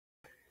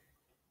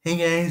Hey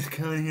guys,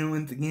 Colan here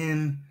once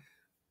again.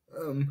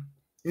 Um,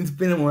 it's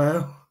been a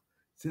while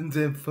since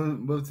I've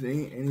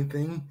posted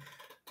anything.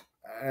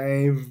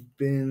 I've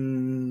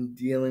been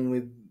dealing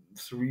with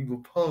cerebral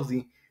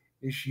palsy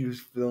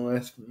issues for the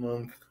last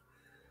month.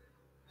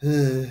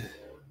 So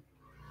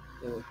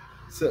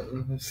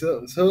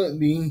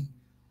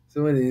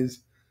it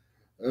is.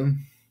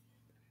 Um,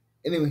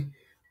 anyway,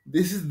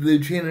 this is the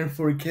trailer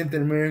for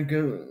Captain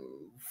America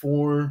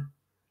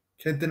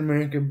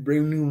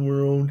Brave New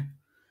World,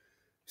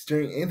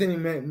 starring Anthony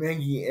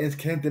Mackie as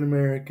Captain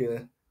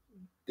America.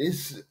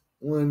 This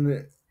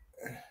one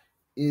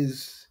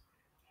is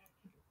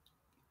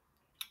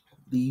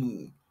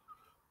the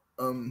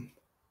um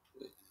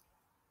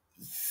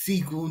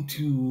sequel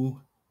to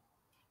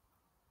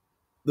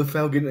The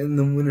Falcon and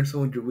the Winter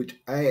Soldier, which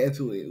I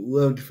absolutely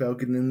loved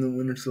Falcon and the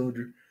Winter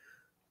Soldier.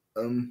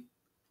 Um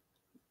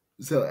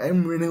so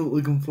I'm really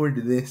looking forward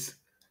to this.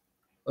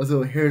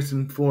 Also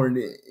Harrison Ford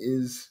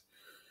is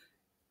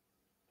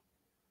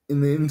in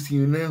the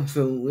MCU now,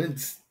 so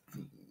let's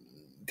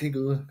take a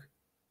look.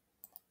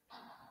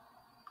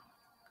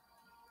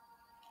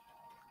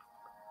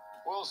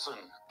 Wilson.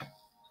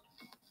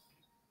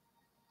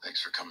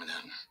 Thanks for coming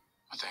in.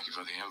 Well, thank you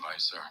for the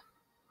invite, sir.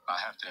 I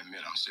have to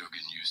admit, I'm still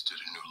getting used to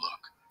the new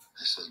look.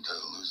 They said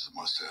lose the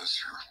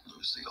mustache or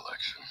lose the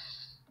election.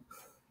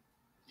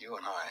 You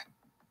and I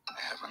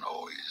haven't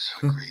always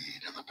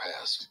agreed in the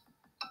past,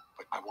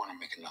 but I want to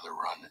make another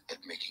run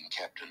at making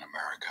Captain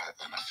America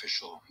an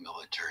official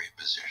military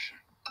position.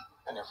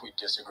 And if we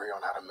disagree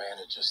on how to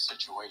manage this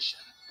situation,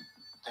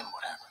 then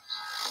what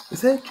happens?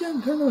 Is that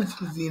Giancarlo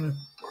Esposito?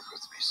 Work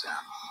with me,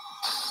 Sam.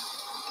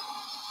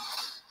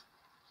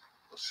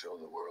 We'll show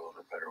the world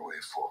a better way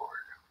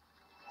forward.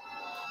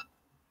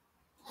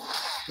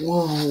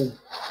 Whoa.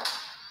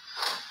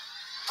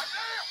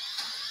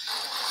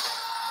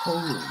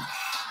 Holy shit.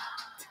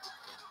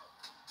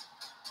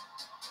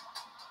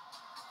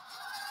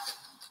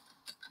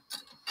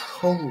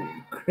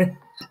 Holy crap.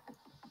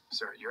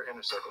 Sir, your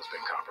inner circle's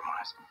been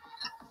compromised.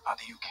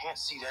 Either you can't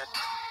see that,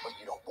 or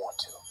you don't want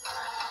to.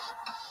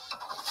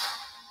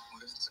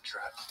 What if it's a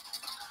trap?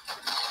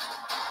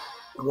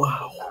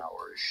 Wow. The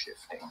power is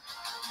shifting.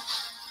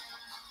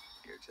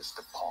 You're just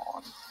a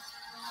pawn.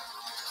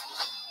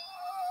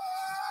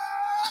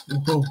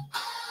 Whoa.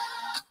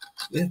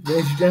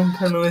 That's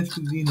Giancarlo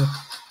Esposito.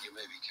 You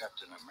may be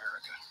Captain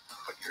America,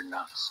 but you're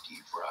not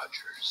Steve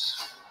Rogers.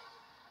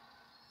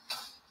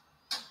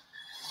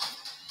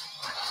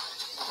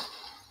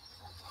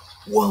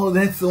 Whoa,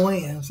 that's the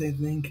lighthouse, I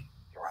think.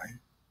 You're right.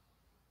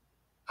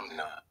 I'm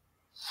not.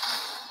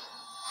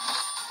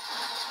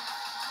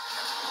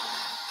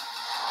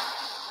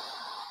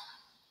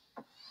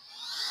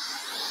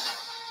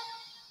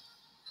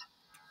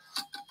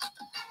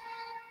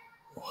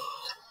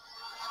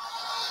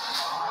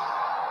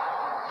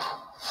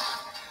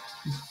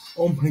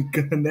 Oh my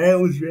god, that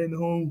was Red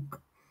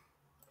Hulk.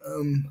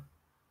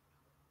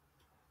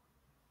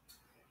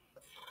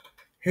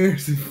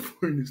 Harrison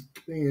Ford is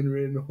playing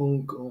Red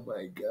Hulk. Oh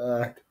my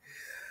god.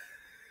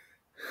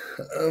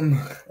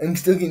 I'm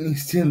still getting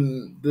used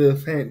to the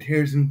fact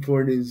Harrison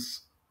Ford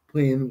is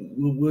playing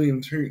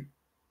William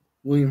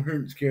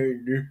Hurt's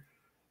character,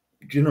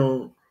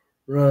 General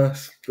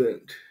Ross,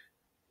 but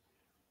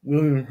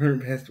William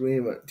Hurt passed away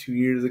about 2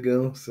 years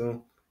ago,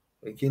 so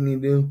what can you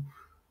do?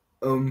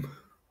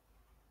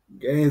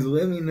 Guys,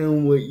 let me know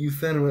what you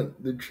thought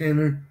about the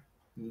trailer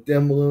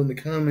down below in the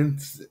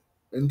comments.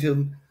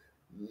 Until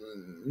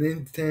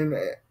next time,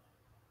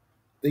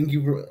 thank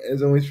you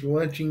as always for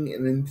watching,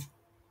 and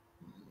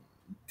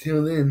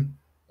until then,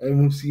 I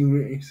will see you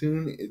very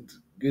soon. It's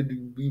good to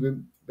be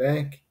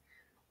back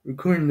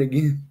recording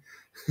again.